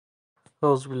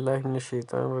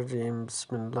Auzubillahiminash-shaytanir-rajeem.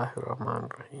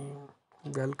 Bismillahir-Rahmanir-Rahim.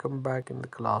 Welcome back in the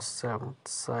class 7th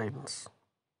Science.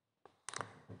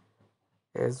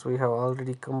 As we have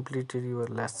already completed your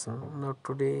lesson, now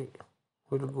today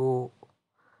we'll go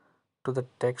to the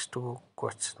textbook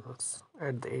questions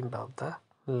at the end of the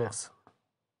lesson.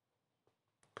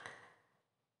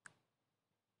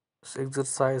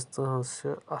 Exercise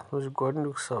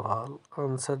gۄڈنیُک سوال.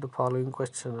 Answer the following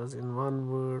questions in one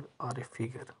word or a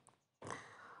figure.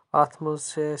 اَتھ منٛز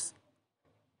چھِ اَسہِ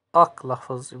اکھ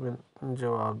لفظ یِمن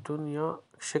جواب دیُن یا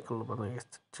شکل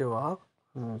بنٲیِتھ جواب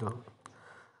دیُن.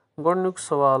 گۄڈنیُک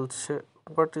سوال چھِ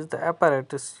what is the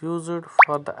apparatus used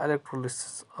for the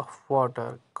electrolysis of water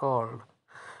called.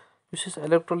 یُس أسۍ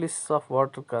electrolysis of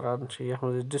water کران چھِ یَتھ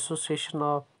منٛز أسۍ dissociation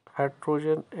of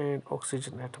hydrogen and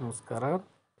oxygen atoms کران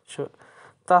چھِ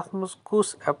تَتھ منٛز کُس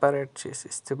ایپیریٹ چھِ أسۍ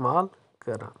استعمال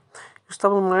کران. یُس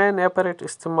تَتھ منٛز مین ایپیریٹ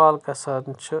استعمال گژھان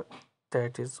چھِ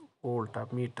دیٹ از وولٹا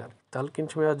میٖٹر. تَلہٕ کِنۍ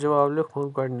چھِ مےٚ اَتھ جواب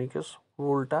لیوٚکھمُت گۄڈنِکِس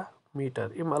وولٹا میٖٹر.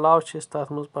 اَمہِ علاوٕ چھِ أسۍ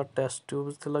تَتھ منٛز پَتہٕ ٹیسٹ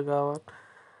ٹیوٗبٕز تہِ لگاوان.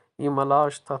 اَمہِ علاوٕ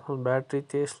چھِ تَتھ منٛز بیٹری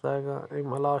تہِ أسۍ لاگان.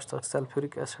 اَمہِ علاوٕ چھِ تَتھ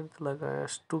سلفیورِک ایسِڈ تہِ لگان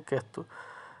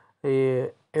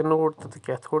اینوڈ تہٕ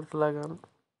کیتھوڈ تہِ لگان.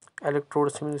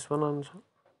 الیکٹروڈٕس یِمن أسۍ وَنان چھِ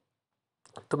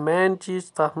تہٕ مین چیٖز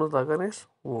چھِ تَتھ منٛز لگان اَسہِ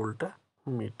وولٹا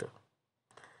میٖٹر.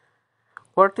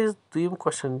 وٹ از دوٚیِم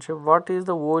کوسچن چھِ what is the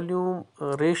volume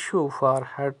ratio for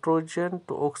hydrogen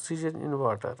to oxygen in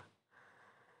water.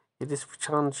 ییٚلہِ أسۍ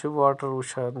وٕچھان چھِ واٹر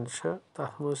وٕچھان چھِ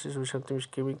تَتھ منٛز چھِ أسۍ وٕچھان تَمِچ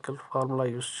کیمِکل فارمولا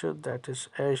یُس چھُ دیٹ از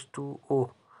H2O.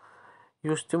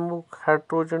 یُس تَمیُک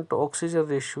ہایڈروجن ٹُو اوکسیجن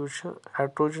ریشیو چھُ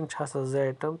ہایڈروجن چھِ آسان 2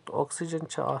 ایٹم تہٕ اوکسیجن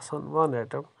چھِ آسان 1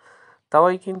 ایٹم.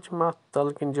 تَوے کِنۍ چھِ مےٚ اَتھ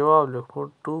تَلہٕ کِنۍ جواب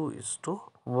لیوٚکھمُت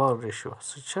 2:1 ریشیو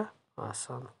سُہ چھِ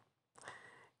آسان.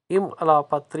 اَمہِ علاوٕ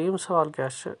پَتہٕ ترٛیٚیِم سوال کیٛاہ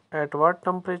چھِ eight what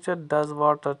temperature does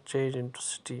water change in to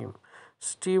steam.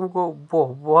 Steam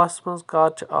گوٚو بۄہس منٛز کر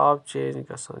چھِ آب چینج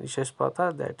گژھان یہِ چھِ اَسہِ پتہ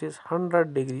دیٹ از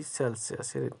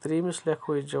 100°C. یعنی ترٛیٚیِمِس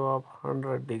لیکھو أسۍ جواب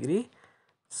 100°C.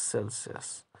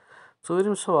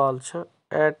 ژوٗرِم سوال چھِ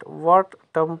eight what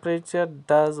temperature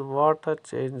does water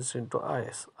changes in to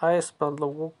آیِس. آیِس مطلب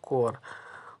گوٚو کور.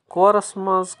 کورس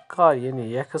منٛز کر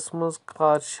یعنی یخس منٛز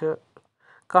کر چھِ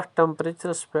کتھ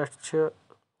ٹمپریچرس پٮ۪ٹھ چھِ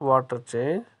واٹر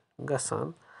چینج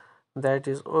گژھان دیٹ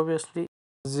از اوبویسلی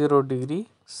 0°C.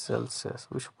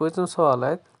 وٕچھ پوٗژِم سوال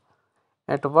اَتہِ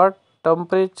eight what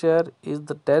temperature is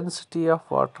the density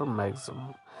of water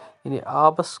maximum. یعنی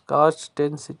آبس کر چھِ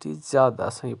ڈینسٹی زیادٕ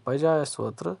آسان یہِ پجاو اَسہِ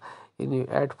اوترٕ. یعنی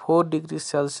ایٹ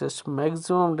 4°C چھِ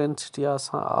میکزِمم ڈینسٹی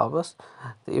آسان آبس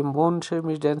تہٕ اَمہِ بۄن چھِ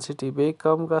اَمِچ ڈینسٹی بیٚیہِ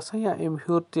کم گژھان یا اَمہِ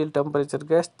ہیوٚر تہِ ییٚلہِ ٹمپریچر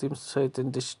گژھِ تَمہِ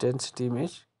سۭتۍ تہِ چھِ ڈینسٹی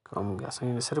اَمِچ کم گژھان.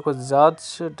 یعنی ساروی کھۄتہٕ زیادٕ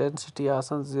چھِ ڈینسٹی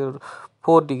آسان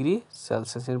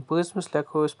 4°C. یعنی پٲنٛژمِس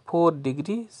لیکھو أسۍ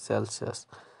 4°C.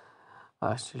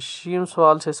 اچھا شیٚیِم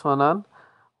سوال چھِ أسۍ وَنان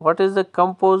what is the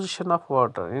کمپوزِشن of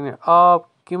water. یعنی آب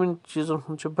کٕمن چیٖزن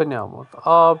ہُنٛد چھُ بنیومُت.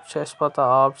 آب چھِ اَسہِ پتہ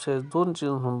آب چھِ اَسہِ 2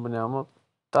 چیٖزن ہُنٛد بنیومُت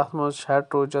تَتھ منٛز چھِ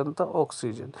ہایڈروجن تہٕ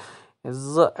اوکسیجن.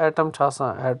 2 ایٹم چھِ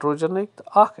آسان ہایڈروجنٕکۍ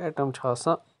تہٕ 1 ایٹم چھُ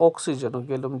آسان اوکسیجنُک.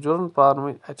 ییٚلہِ یِم جُڑن پانہٕ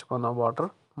ؤنۍ اَتہِ چھِ بنان واٹر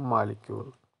مالِکیوٗل.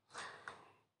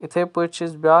 یِتھے پٲٹھۍ چھِ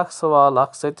أسۍ بیٛاکھ سوال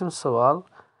اکھ 7م سوال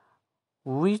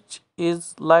وِچ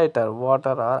از لایٹر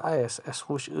واٹر آر آیِس. اَسہِ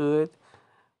وٕچھ ٲدۍ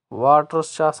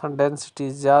واٹرس چھِ آسان ڈینسٹی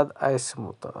زیادٕ آیسہِ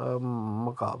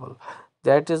مُقابل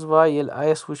دیٹ از واے ییٚلہِ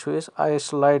آیِس وٕچھو أسۍ آیِس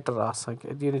چھِ لایٹر آسان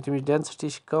یعنی تَمِچ ڈینسٹی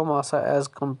چھِ کم آسان as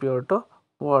کمپیٲرڈ to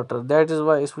water. That is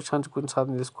واے أسۍ وٕچھان چھِ کُنہِ ساتہٕ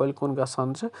ییٚلہِ أسۍ کۄلہِ کُن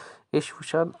گژھان چھِ أسۍ چھِ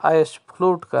وٕچھان آیِس چھِ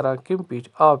فلوٹ کران کمہِ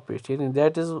پیٚٹھۍ آبہٕ پیٚٹھۍ. یعنی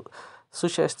دیٹ از سُہ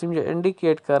چھُ اَسہِ تَمہِ جایہِ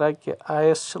اِنڈِکیٹ کران کہِ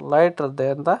آیِس چھِ لایٹر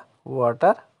دین د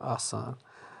واٹر آسان.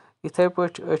 یِتھے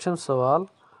پٲٹھۍ چھُ 8م سوال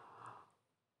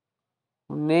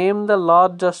نیم the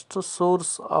largest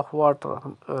source of water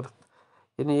on أرٕتھ.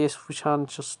 یعنی أسۍ وٕچھان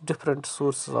چھِ different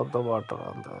sources of the water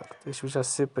on the أرٕتھ. أسۍ چھِ وٕچھان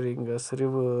سپرنگس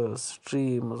رِوٲرس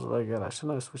سٹریٖمٕز وغیرہ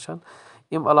چھِنہ أسۍ وٕچھان.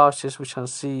 اَمہِ علاوٕ چھِ أسۍ وٕچھان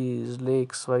سیٖز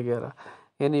لیکٕس وغیرہ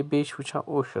یعنی بیٚیہِ چھِ وٕچھان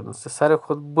اوشنٕز تہٕ ساروی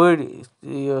کھۄتہٕ بٔڑۍ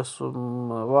یۄس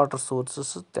water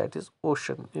sources that is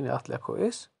ocean. یعنی اَتھ لیکھو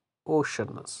أسۍ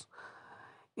اوشنٕز.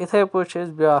 یِتھے پٲٹھۍ چھِ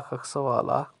أسۍ بیٛاکھ اکھ سوال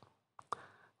اکھ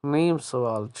 9م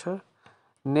سوال چھُ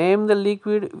نیم د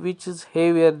لِکوِڈ وِچ از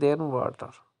ہیویر دین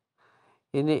واٹر.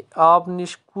 یعنی آبہٕ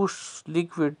نِش کُس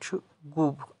لِکوِڈ چھُ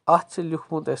گوٚب. اَتھ چھِ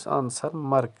لیوٚکھمُت اَسہِ آنسر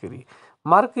مرکری.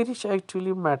 مرکری چھِ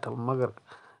ایکچُؤلی میٹل مگر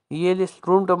ییٚلہِ أسۍ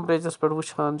روٗم ٹمپریچرس پٮ۪ٹھ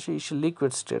وٕچھان چھِ یہِ چھِ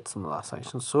لِکوِڈ سٹیٹس منٛز آسان یہِ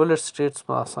چھُنہٕ سولِڈ سٹیٹس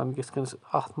منٛز آسان یِتھ کٔنۍ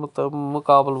اَتھ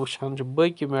مُقابل وٕچھان چھِ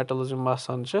باقٕے میٹلز یِم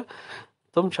آسان چھِ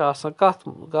تِم چھِ آسان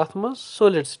کَتھ منٛز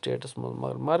سولِڈ سٹیٹس منٛز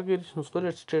مگر مرکری چھُنہٕ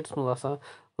سولِڈ سٹیٹس منٛز آسان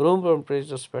روٗم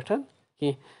ٹمپریچرس پٮ۪ٹھ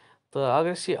کینٛہہ تہٕ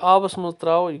اگر أسۍ یہِ آبَس منٛز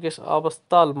ترٛاوو یہِ گژھِ آبَس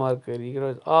تَل مَرکٔری یہِ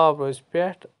روزِ آب روزِ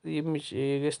پٮ۪ٹھ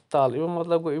یہِ گژھِ تَل اَمیُک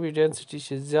مطلب گوٚو اَمِچ ڈٮ۪نسِٹی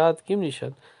چھِ زیادٕ کَمہِ نِش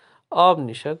آب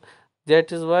نِش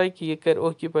دیٹ اِز واے کہِ یہِ کَرِ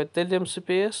اوکیوپاے تٔلِم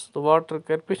سپیس تہٕ واٹَر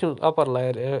کَرِ پیٚٹھِم اَپَر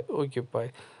لایَر اوکیوپاے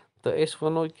تہٕ أسۍ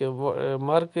وَنو کہِ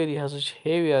مَرکٔری ہَسا چھِ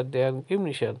ہیوِیَر دین کَمہِ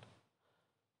نِش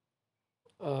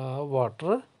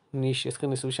واٹر نِش یِتھ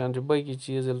کٔنۍ أسۍ وٕچھان چھِ باقٕے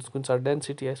چیٖز ییٚلہِ کُنہِ ساتہٕ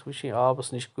ڈٮ۪نسِٹی آسہِ وٕچھِنۍ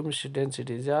آبَس نِش کٔمِس چھِ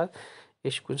ڈٮ۪نسِٹی زیادٕ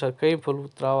أسۍ چھِ کُنہِ ساتہٕ کٔنۍ پھوٚل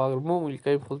ترٛاوان اگر معموٗلی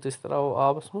کٔنۍ پھوٚل تہِ أسۍ ترٛاوو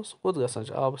آبَس منٛز سُہ کوٚت گژھان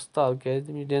چھِ آبَس تَل کیٛازِ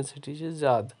تَمِچ ڈٮ۪نسِٹی چھِ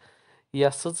زیادٕ یا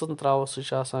سٕژَن ترٛاوو سُہ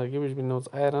چھِ آسان کَمِچ بنیمٕژ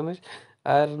آیرَنٕچ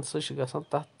آیرَن سُہ چھِ گژھان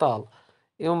تَتھ تَل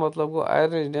اَمیُک مطلب گوٚو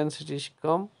آیرنٕچ ڈٮ۪نسِٹی چھِ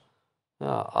کَم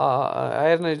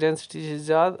آیرنٕچ ڈٮ۪نسِٹی چھِ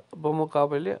زیادٕ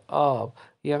بمقابلہِ آب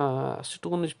یا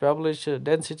سٹوٗنٕچ پیبلٕچ چھِ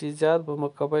ڈٮ۪نسِٹی زیادٕ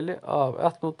بمقابلہِ آب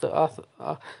اَتھ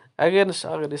اگینسٹ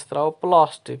اگر أسۍ ترٛاوو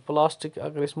پٕلاسٹِک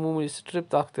اگر أسۍ معموٗلی سِٹرِپ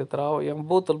تَکھ تہِ ترٛاوو یا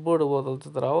بوتل بٔڑ بوتل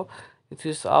تہِ ترٛاوو یُتھُے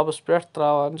أسۍ آبَس پٮ۪ٹھ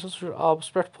ترٛاوان چھِ سُہ چھُ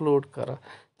آبَس پٮ۪ٹھ فٕلوٹ کَران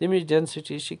تَمِچ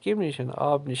ڈٮ۪نسِٹی چھِ کَمہِ نِش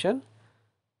آب نِش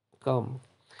کَم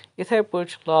یِتھَے پٲٹھۍ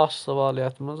چھُ لاسٹ سوال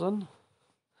یَتھ منٛز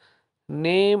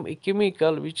نیم A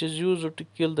chemical which is used to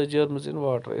kill the جٔرمٕز in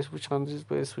water أسۍ وٕچھان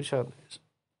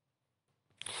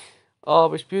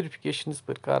آب ٲسۍ پیوٗرِفِکیشَن یِژ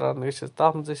پٲٹھۍ کَران ٲسۍ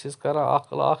تَتھ منٛز ٲسۍ أسۍ کَران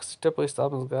اَکھ سِٹٮ۪پ ٲسۍ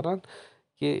تَتھ منٛز کَران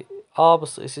کہِ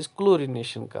آبَس ٲسۍ أسۍ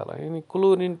کٕلورِنیشَن کَران یعنی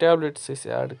کٕلوریٖن ٹیبلِٹٕس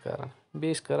ٲسۍ ایڈ کَران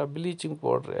بیٚیہِ ٲسۍ کَران بِلیٖچِنٛگ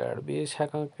پوڈَر ایڈ بیٚیہِ ٲسۍ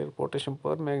ہٮ۪کان کٔرِتھ پوٹیشیَم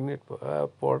پٔرمیگنیٹ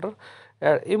پوڈَر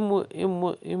ایڈ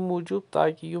اَمہِ موٗجوٗب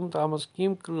تاکہِ یِم تَتھ منٛز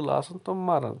کیٚمۍ کرٛل آسَن تِم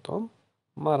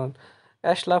مَرَن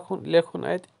اَسہِ چھِ لیکھُن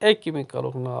اَتہِ اَکہِ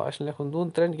کیٚمِکَلُک ناو اَسہِ چھِ لیکھُن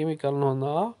 2-3 کیٚمِکَلَن ہُنٛد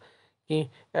ناو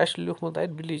کینٛہہ اَسہِ چھُ لیوٗکھمُت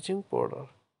اَتہِ بِلیٖچِنٛگ پوڈَر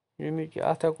یعنی کہِ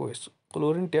اَتھ ہٮ۪کو أسۍ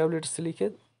کٕلوریٖن ٹیبلِٹٕس تہِ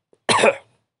لیکھِتھ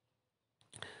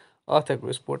اَتھ ہٮ۪کو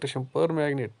أسۍ پوٹیشیَم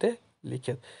پٔرمیگنیٹ تہِ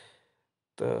لیکھِتھ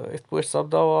تہٕ یِتھ پٲٹھۍ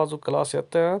سَپداو آزُک کلاس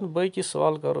یَتٮ۪ن باقٕے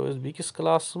سوال کَرو أسۍ بیٚکِس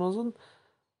کلاسَس منٛز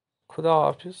خُدا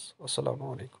حافِظ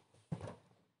اَسَلامُ علیکُم